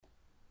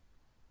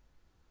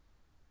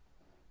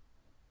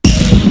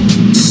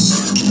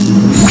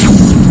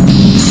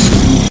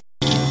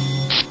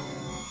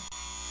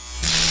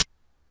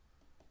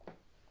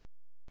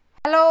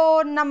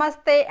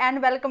Namaste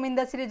and welcome in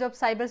the series of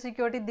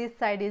cybersecurity. This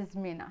side is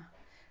Meena.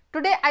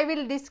 Today I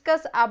will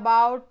discuss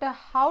about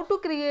how to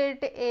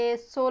create a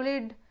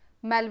solid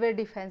malware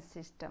defense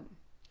system.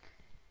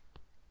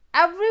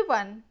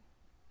 Everyone,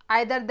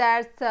 either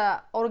that's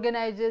a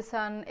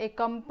organization, a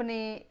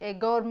company, a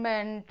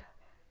government,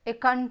 a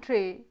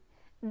country,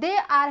 they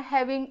are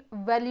having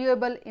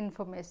valuable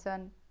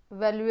information,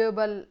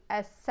 valuable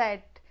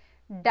asset,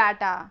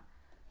 data.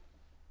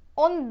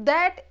 On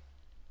that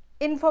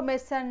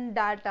information,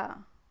 data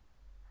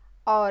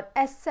or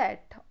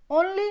asset,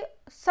 only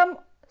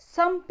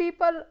some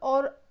people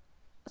or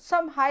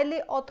some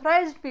highly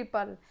authorized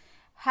people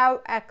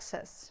have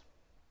access,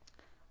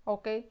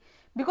 okay,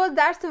 because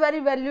that's very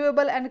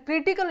valuable and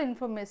critical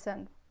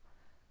information.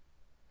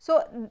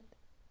 So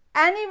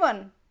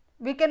anyone,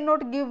 we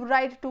cannot give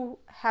right to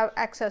have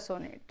access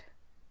on it,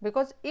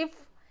 because if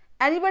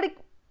anybody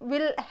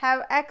will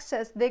have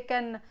access, they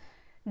can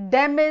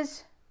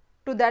damage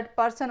to that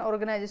person,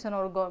 organization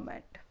or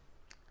government.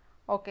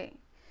 Okay,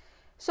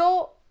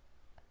 so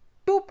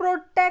to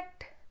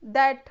protect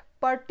that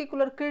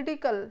particular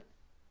critical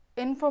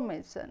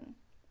information,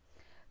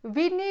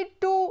 we need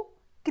to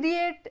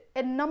create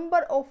a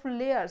number of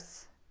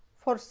layers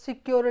for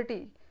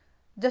security,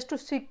 just to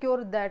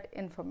secure that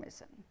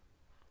information.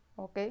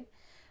 Okay,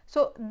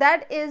 so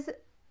that is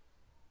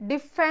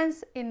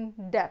defense in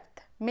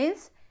depth.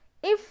 Means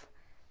if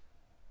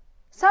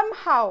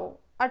somehow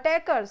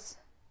attackers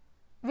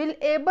will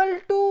able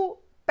to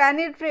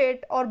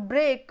penetrate or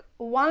break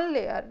one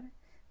layer,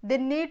 they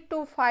need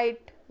to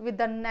fight with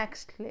the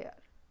next layer.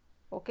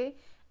 Okay,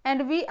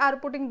 and we are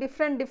putting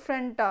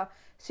different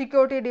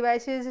security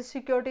devices,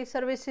 security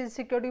services,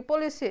 security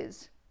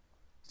policies,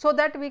 so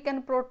that we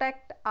can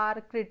protect our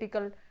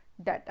critical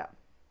data.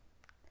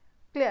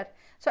 Clear?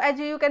 So as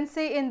you can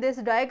see in this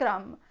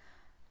diagram,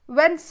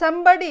 when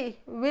somebody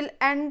will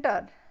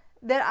enter,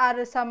 there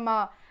are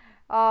some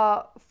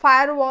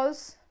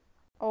firewalls,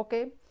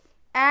 okay,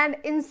 and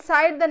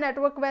inside the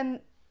network,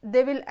 when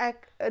they will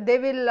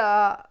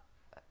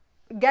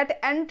get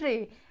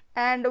entry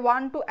and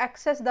want to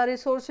access the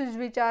resources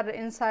which are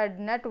inside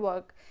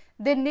network,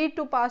 they need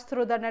to pass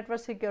through the network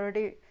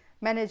security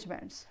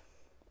managements.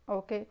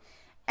 Okay,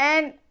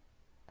 and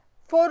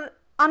for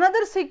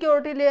another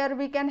security layer,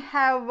 we can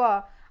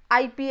have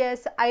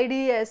IPS,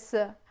 IDS,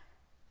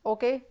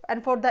 okay,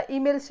 and for the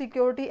email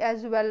security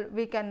as well,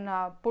 we can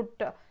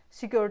put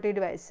security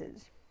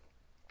devices.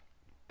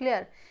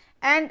 Clear?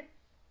 And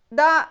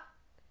the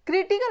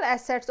critical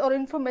assets or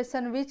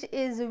information which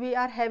is we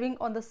are having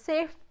on the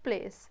safe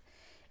place,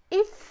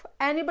 if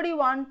anybody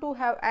want to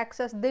have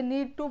access, they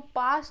need to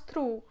pass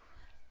through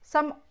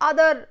some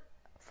other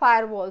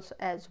firewalls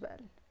as well.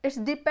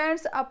 It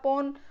depends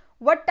upon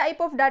what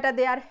type of data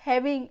they are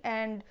having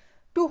and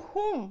to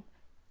whom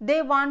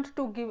they want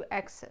to give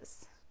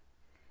access.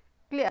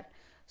 Clear?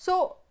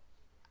 So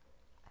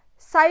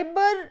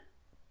cyber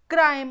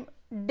crime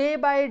day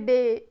by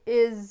day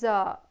is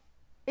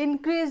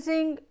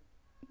increasing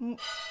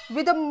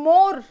with a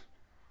more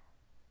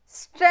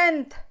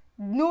strength.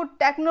 New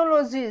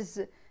technologies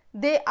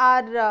they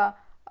are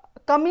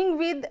coming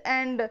with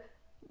and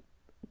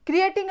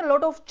creating a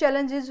lot of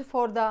challenges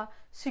for the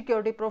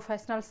security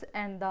professionals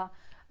and the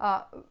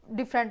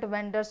different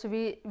vendors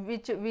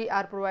which we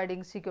are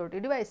providing security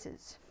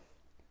devices.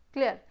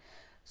 Clear?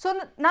 So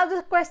now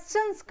the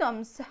questions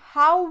comes,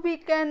 how we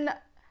can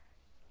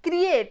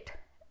create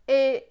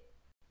an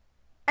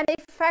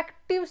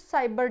effective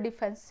cyber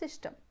defense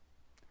system.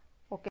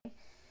 Okay,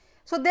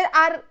 so there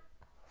are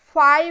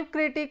 5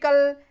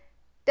 critical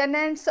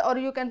tenets, or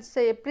you can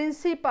say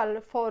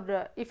principle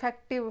for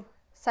effective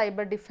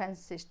cyber defense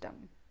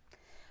system.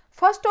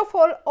 First of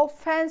all,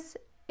 offense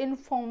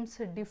informs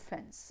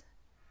defense.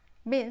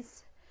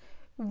 Means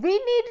we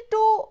need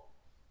to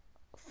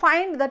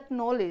find that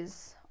knowledge,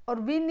 or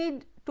we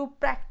need to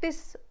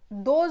practice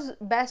those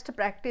best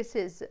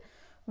practices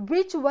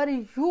which were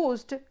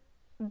used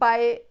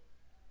by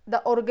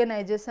the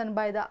organization,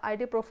 by the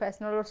IT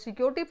professional or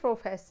security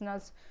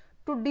professionals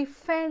to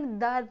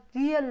defend the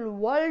real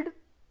world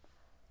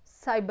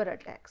cyber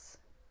attacks.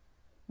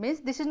 Means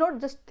this is not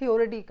just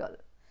theoretical.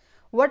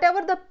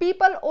 Whatever the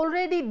people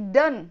already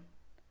done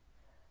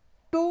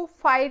to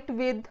fight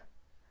with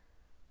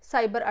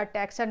cyber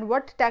attacks and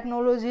what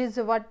technologies,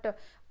 what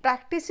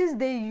practices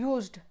they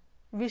used,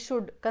 we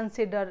should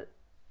consider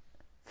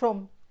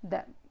from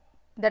them.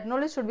 That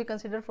knowledge should be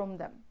considered from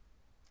them.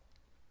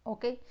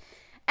 Okay,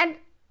 and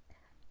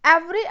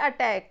every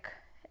attack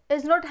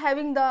is not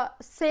having the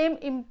same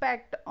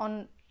impact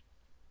on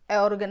an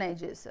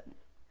organization.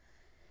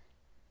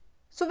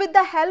 So with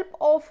the help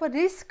of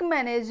risk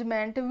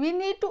management, we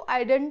need to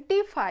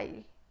identify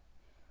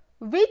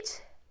which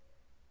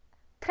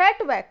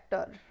threat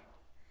vector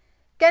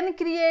can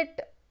create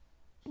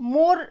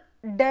more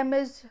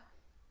damage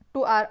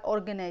to our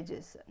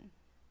organization.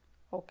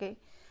 Okay,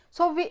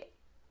 so we,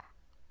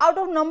 out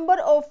of number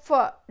of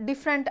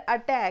different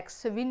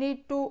attacks, we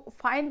need to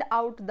find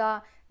out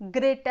the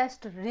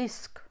greatest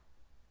risk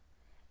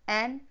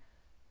and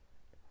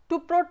to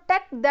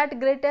protect that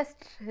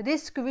greatest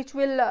risk which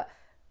will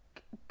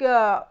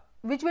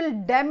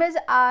damage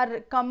our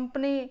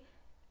company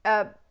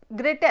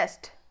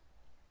greatest,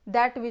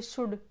 that we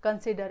should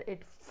consider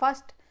it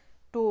first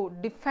to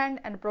defend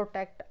and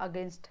protect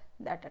against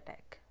that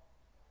attack.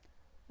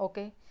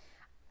 Okay.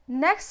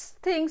 Next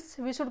things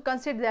we should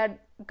consider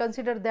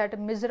that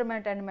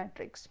measurement and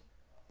metrics.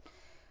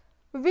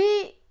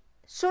 We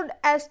should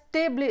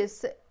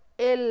establish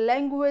a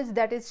language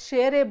that is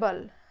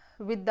shareable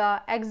with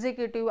the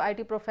executive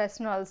IT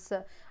professionals,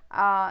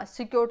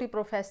 security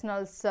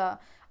professionals,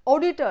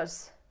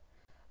 auditors,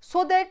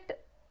 so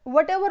that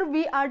whatever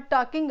we are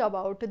talking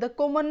about, the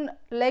common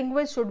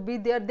language should be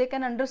there. They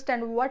can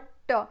understand what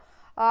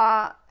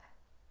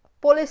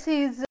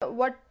policies,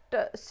 what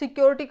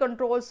security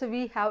controls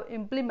we have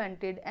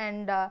implemented,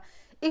 and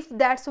if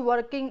that's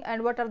working,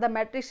 and what are the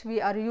metrics we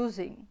are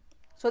using,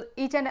 so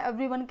each and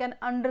everyone can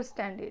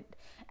understand it.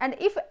 And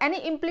if any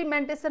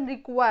implementation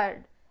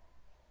required,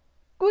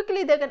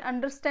 quickly they can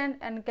understand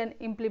and can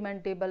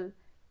implementable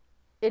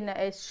in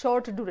a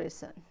short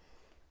duration.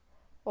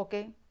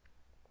 Okay.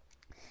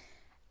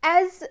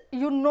 As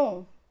you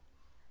know,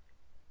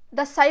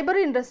 the cyber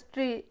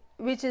industry,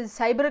 which is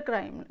cyber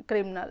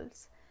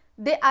criminals,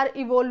 they are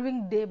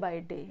evolving day by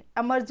day,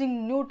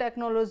 emerging new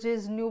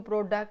technologies, new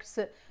products,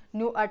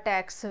 new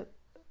attacks.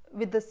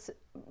 With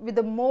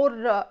the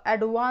more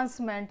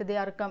advancement they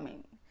are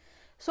coming.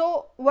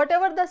 So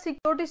whatever the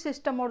security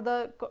system or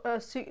the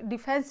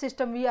defense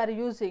system we are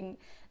using,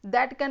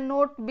 that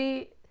cannot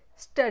be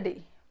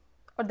steady,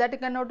 or that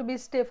cannot be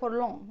stay for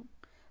long.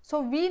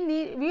 So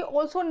we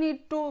also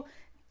need to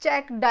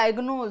check,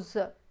 diagnose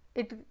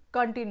it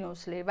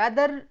continuously,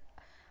 whether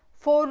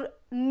for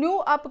new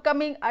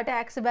upcoming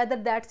attacks, whether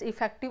that's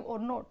effective or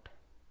not.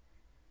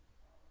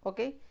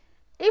 Okay.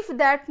 If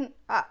that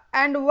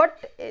and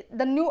what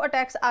the new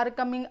attacks are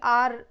coming,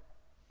 our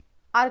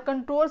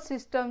control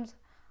systems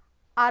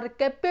are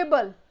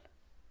capable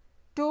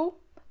to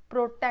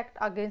protect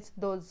against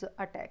those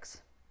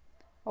attacks.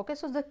 Okay.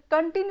 So the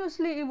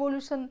continuously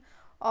evolution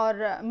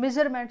or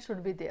measurement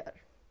should be there.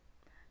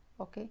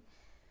 Okay.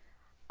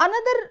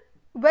 Another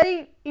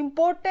very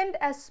important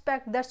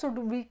aspect that should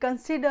we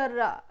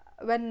consider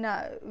when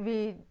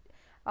we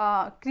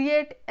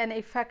create an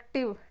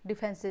effective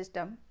defense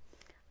system: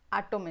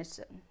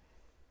 automation.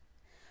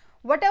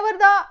 Whatever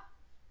the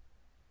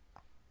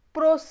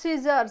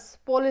procedures,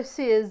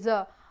 policies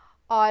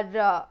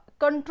or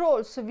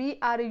controls we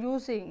are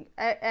using,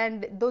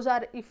 and those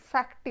are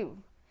effective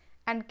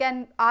and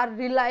are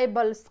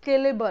reliable,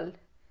 scalable,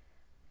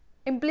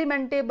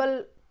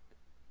 implementable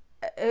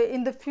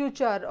in the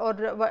future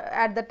or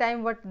at the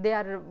time what they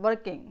are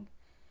working,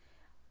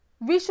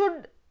 we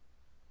should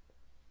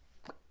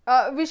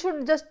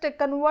just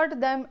convert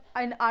them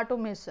in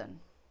automation,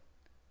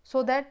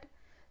 so that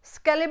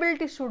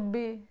scalability should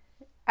be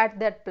at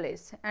that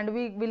place, and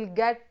we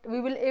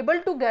will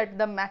able to get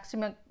the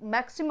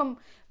maximum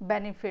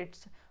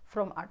benefits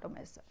from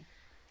automation.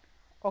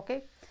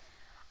 Okay.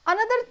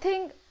 Another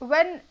thing,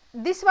 when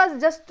this was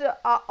just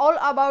all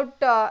about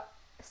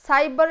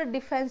cyber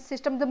defense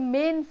system, the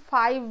main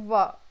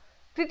 5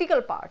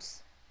 critical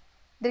parts.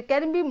 There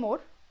can be more.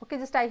 Okay,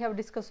 just I have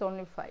discussed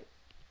only 5.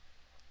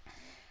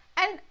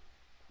 And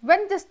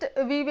when just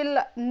we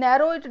will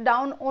narrow it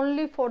down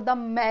only for the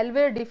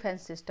malware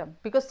defense system,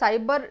 because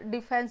cyber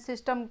defense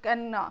system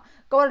can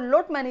cover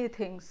lot many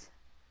things.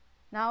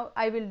 Now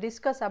I will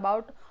discuss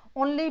about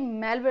only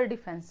malware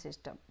defense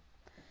system.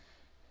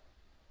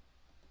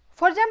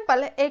 For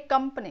example, a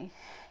company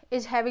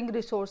is having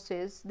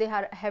resources, they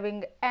are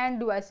having end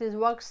devices,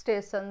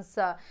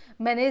 workstations,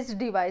 managed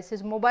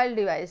devices, mobile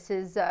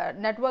devices,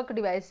 network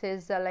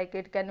devices, like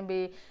it can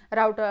be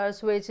routers,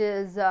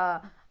 switches,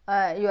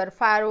 your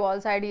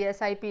firewalls,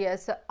 IDS,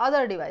 IPS,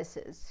 other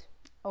devices.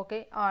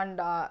 Okay. And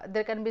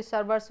there can be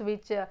servers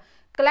which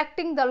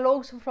collecting the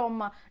logs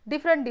from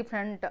different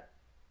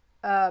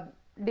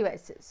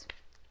devices.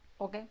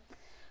 Okay.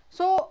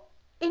 So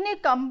in a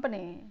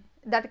company,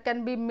 that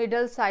can be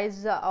middle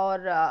size or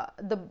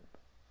the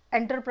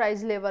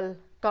enterprise level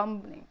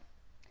company,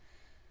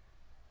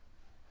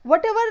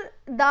 whatever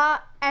the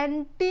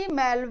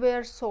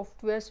anti-malware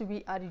softwares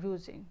we are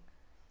using,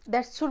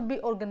 that should be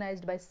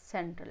organized by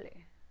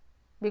centrally,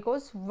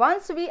 because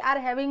once we are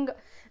having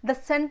the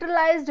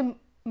centralized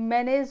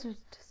managed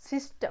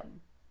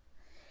system,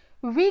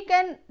 we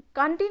can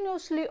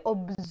continuously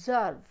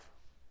observe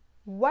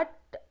what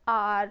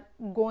are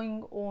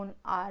going on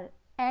our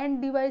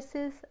end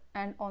devices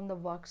and on the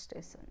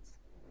workstations.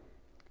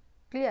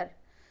 Clear?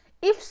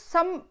 If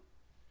some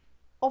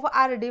of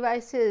our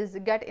devices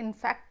get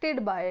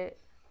infected by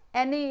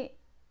any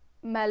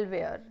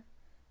malware,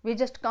 we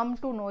just come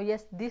to know,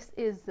 yes, this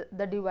is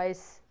the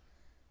device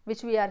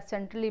which we are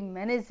centrally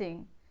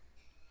managing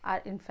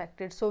are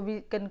infected, so we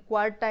can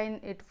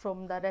quarantine it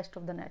from the rest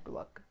of the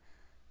network,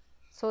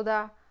 so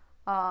the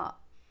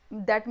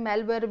that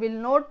malware will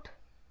not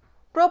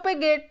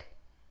propagate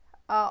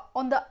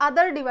on the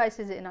other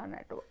devices in our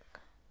network.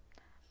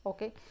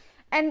 Okay.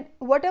 and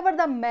whatever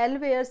the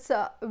malwares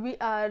we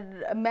are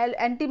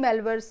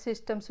anti-malware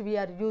systems we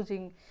are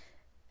using,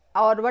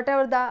 or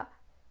whatever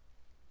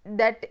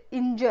that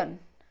engine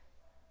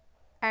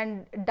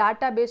and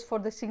database for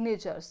the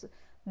signatures,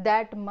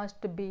 that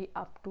must be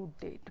up to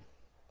date.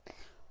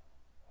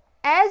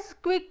 As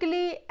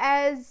quickly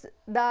as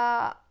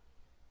the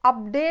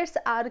updates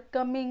are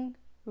coming,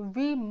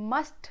 we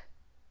must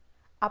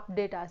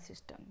update our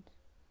systems.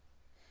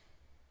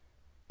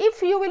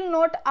 If you will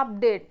not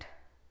update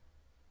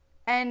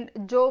and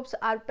jobs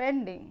are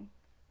pending,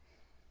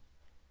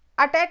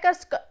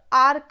 attackers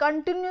are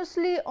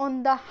continuously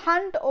on the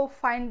hunt of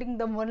finding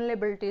the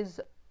vulnerabilities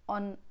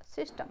on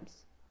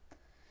systems.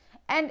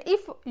 And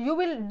if you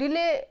will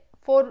delay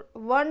for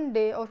 1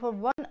 day or for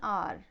 1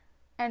 hour,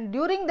 and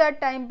during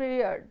that time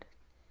period,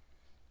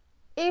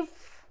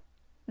 if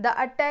the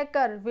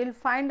attacker will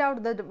find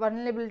out the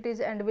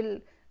vulnerabilities and will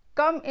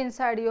come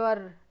inside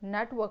your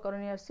network or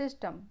in your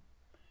system,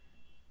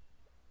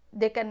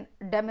 they can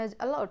damage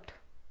a lot.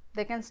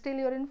 They can steal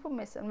your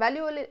information,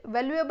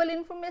 valuable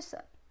information.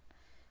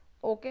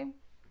 Okay.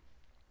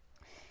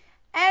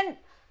 And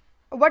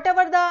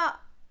whatever the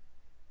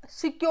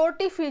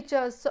security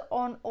features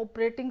on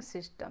operating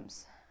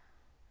systems,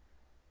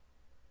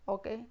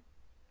 okay,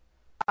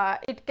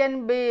 it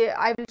can be,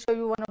 I will show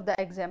you one of the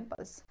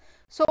examples.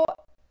 So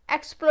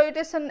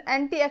exploitation,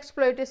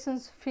 anti-exploitation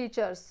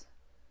features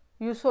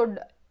you should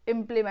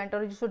implement,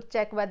 or you should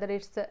check whether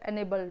it's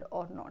enabled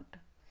or not,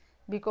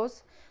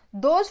 because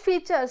those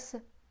features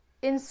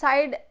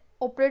inside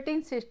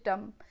operating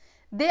system,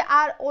 they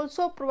are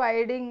also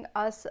providing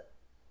us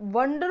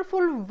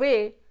wonderful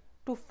way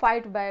to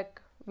fight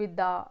back with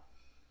the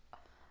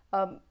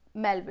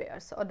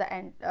malwares or the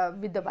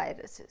with the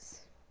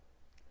viruses.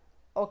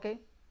 Okay.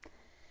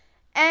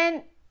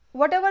 And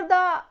whatever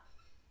the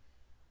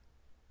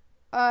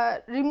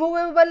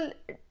removable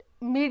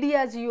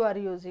medias you are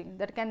using,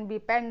 that can be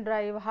pen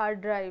drive,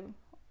 hard drive,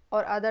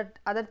 or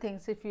other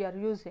things if you are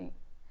using,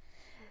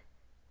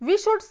 we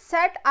should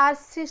set our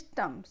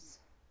systems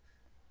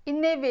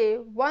in a way,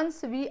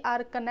 once we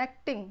are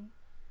connecting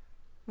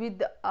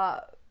with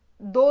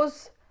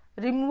those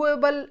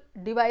removable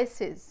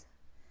devices,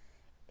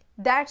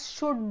 that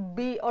should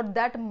be, or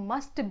that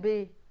must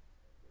be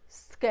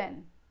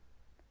scanned.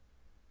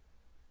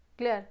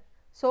 Clear?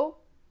 So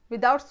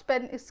without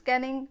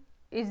scanning,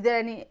 is there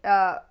any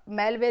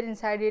malware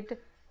inside it,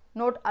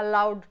 not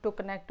allowed to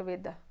connect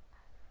with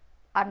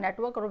our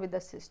network or with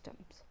the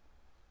systems.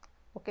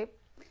 Okay.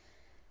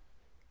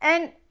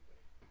 And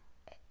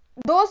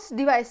those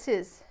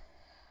devices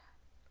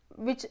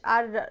which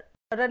are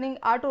running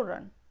auto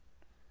run,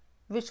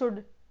 we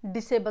should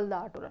disable the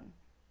auto run,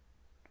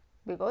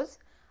 because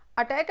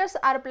attackers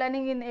are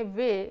planning in a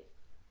way,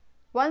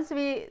 once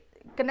we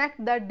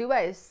connect that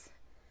device,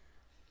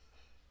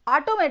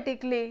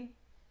 automatically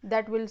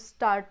that will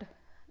start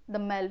the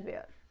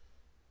malware.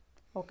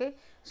 Okay.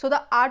 So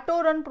the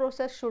auto run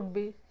process should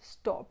be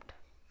stopped.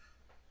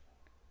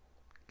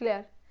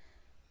 Clear?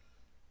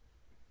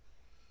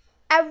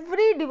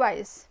 Every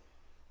device,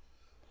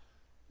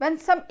 when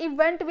some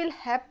event will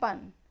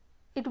happen,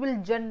 it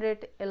will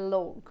generate a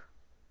log.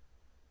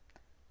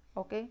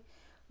 Okay.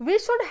 We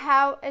should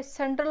have a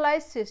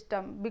centralized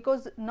system,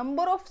 because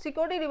number of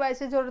security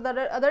devices or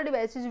the other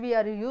devices we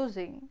are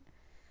using,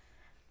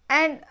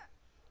 and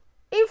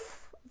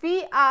if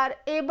we are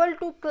able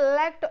to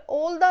collect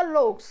all the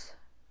logs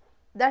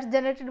that's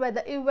generated by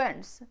the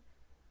events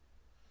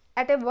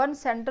at a one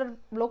center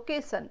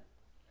location,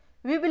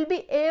 we will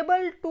be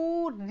able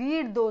to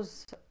read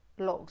those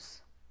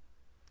logs.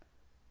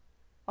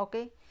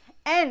 Okay.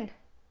 And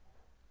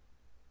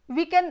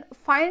we can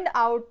find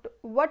out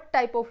what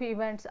type of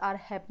events are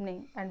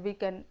happening, and we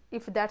can,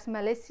 if that's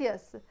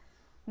malicious,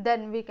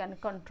 then we can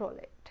control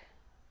it.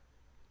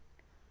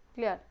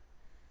 Clear?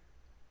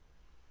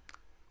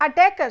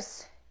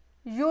 Attackers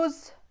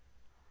use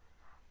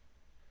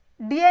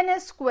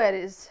DNS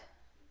queries,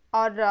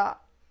 or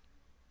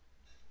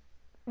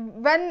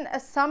when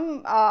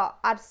some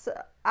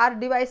our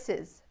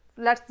devices,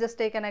 let's just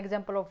take an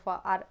example of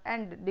our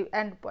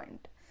endpoint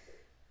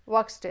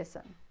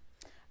workstation,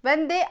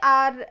 when they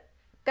are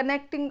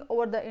connecting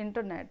over the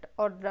internet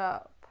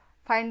or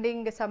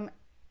finding some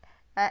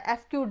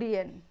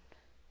FQDN,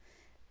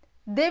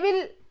 they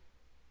will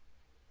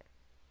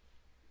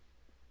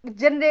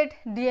generate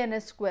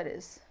DNS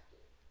queries.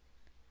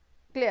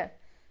 Clear?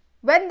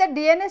 When the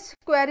DNS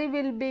query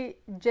will be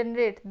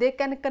generated, they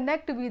can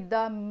connect with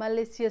the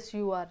malicious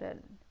URL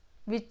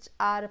which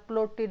are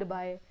plotted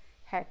by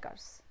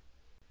hackers.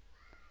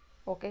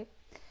 Okay.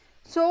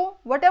 So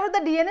whatever the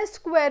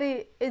DNS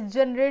query is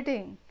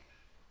generating,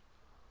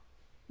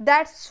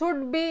 that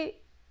should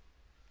be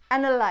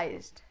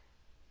analyzed,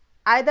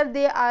 either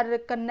they are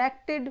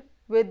connected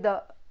with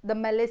the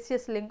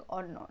malicious link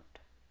or not.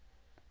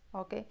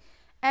 Okay.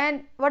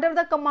 And whatever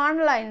the command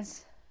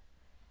lines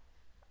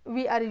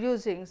we are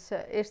using,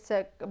 so it's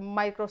a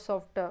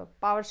Microsoft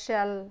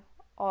PowerShell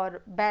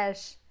or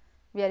Bash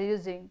we are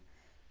using,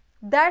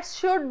 that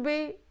should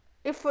be,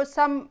 if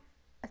some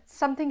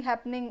something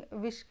happening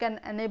which can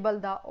enable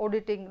the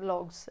auditing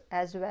logs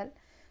as well.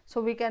 So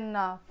we can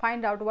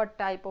find out what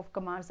type of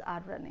commands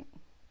are running.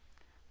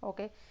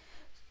 Okay,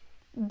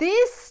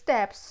 these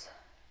steps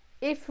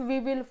if we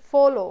will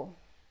follow,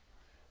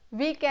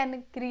 we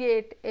can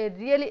create a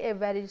really a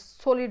very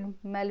solid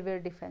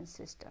malware defense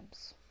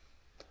systems.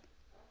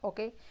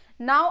 Okay,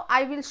 now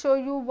I will show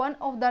you one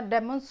of the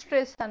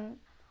demonstration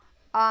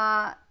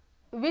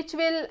which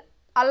will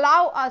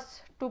allow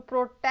us to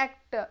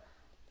protect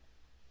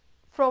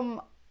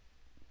from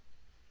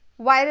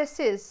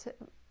viruses.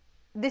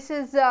 This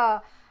is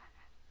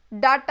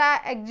data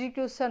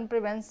execution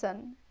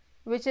prevention,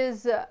 which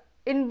is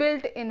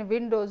inbuilt in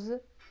Windows,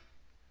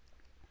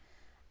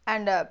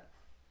 and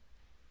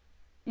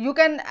you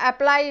can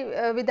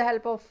apply with the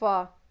help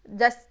of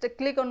just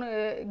click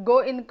on go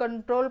in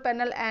control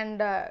panel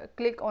and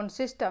click on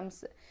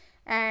systems,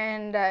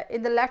 and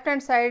in the left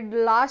hand side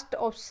last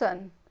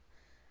option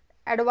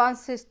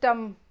advanced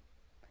system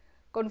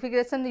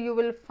configuration you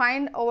will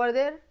find over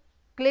there.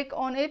 Click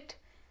on it,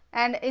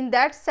 and in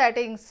that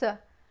settings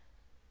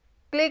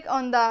click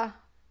on the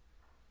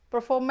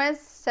performance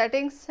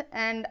settings,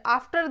 and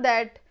after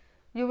that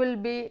you will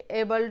be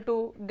able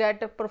to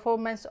get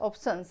performance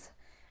options,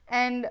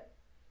 and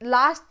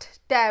last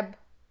tab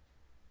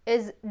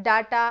is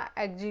data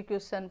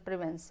execution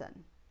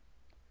prevention.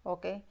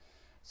 Okay,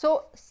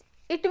 so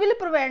it will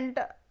prevent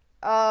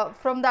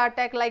from the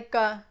attack, like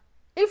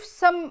if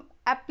some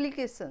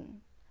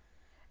application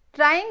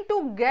trying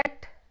to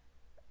get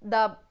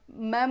the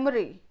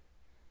memory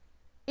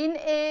in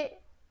a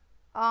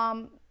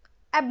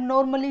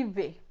abnormally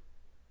way,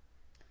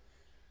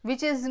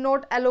 which is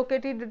not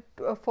allocated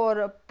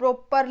for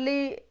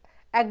properly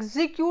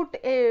execute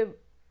a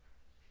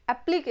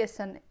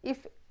application,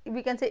 if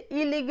we can say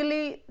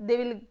illegally they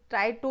will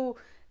try to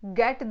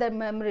get the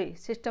memory,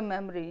 system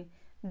memory,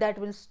 that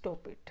will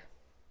stop it.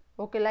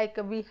 Okay, like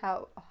we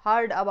have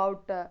heard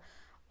about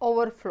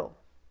overflow.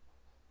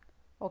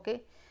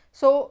 Okay,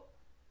 so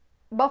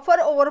buffer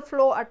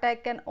overflow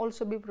attack can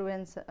also be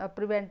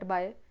prevent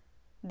by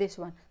this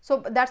one.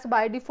 So that's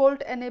by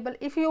default enable.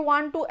 If you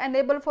want to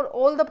enable for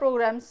all the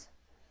programs,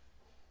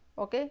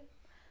 okay,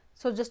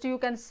 so just you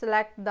can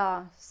select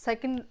the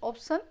second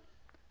option.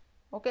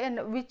 Okay,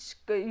 and which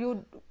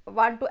you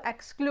want to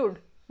exclude,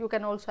 you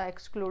can also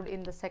exclude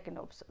in the second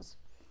options.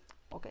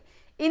 Okay,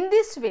 in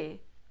this way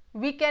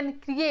we can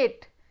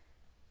create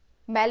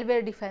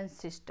malware defense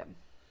system.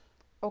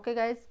 Okay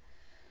guys,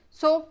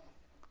 so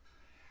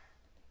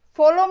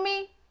follow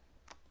me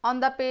on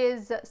the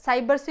page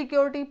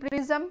cybersecurity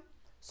prism,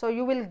 so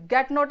you will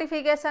get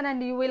notification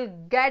and you will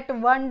get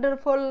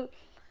wonderful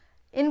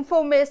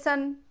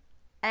information,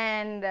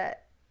 and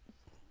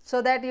so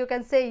that you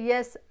can say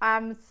yes, I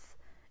am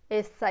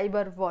a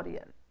cyber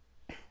warrior.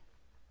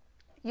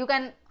 You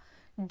can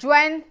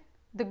join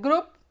the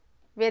group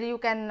where you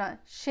can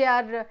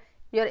share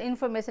your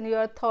information,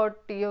 your thought,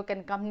 you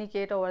can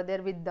communicate over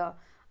there with the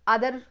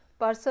other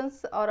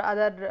persons or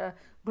other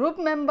group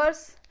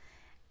members.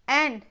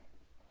 And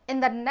in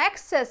the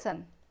next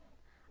session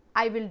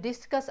I will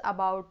discuss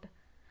about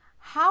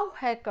how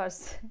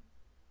hackers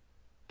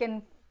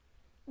can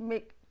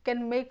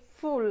make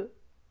fool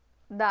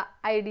the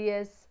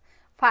IDS,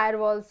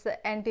 firewalls,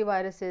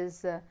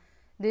 antiviruses,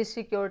 these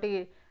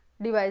security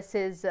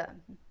devices,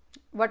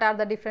 what are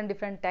the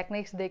different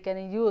techniques they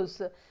can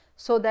use,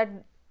 so that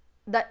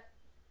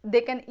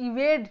they can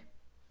evade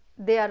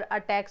their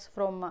attacks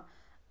from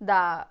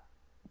the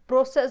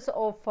process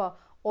of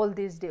all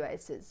these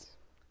devices.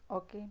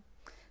 Okay,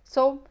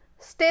 so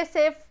stay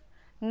safe.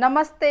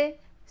 Namaste.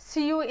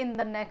 See you in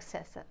the next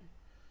session.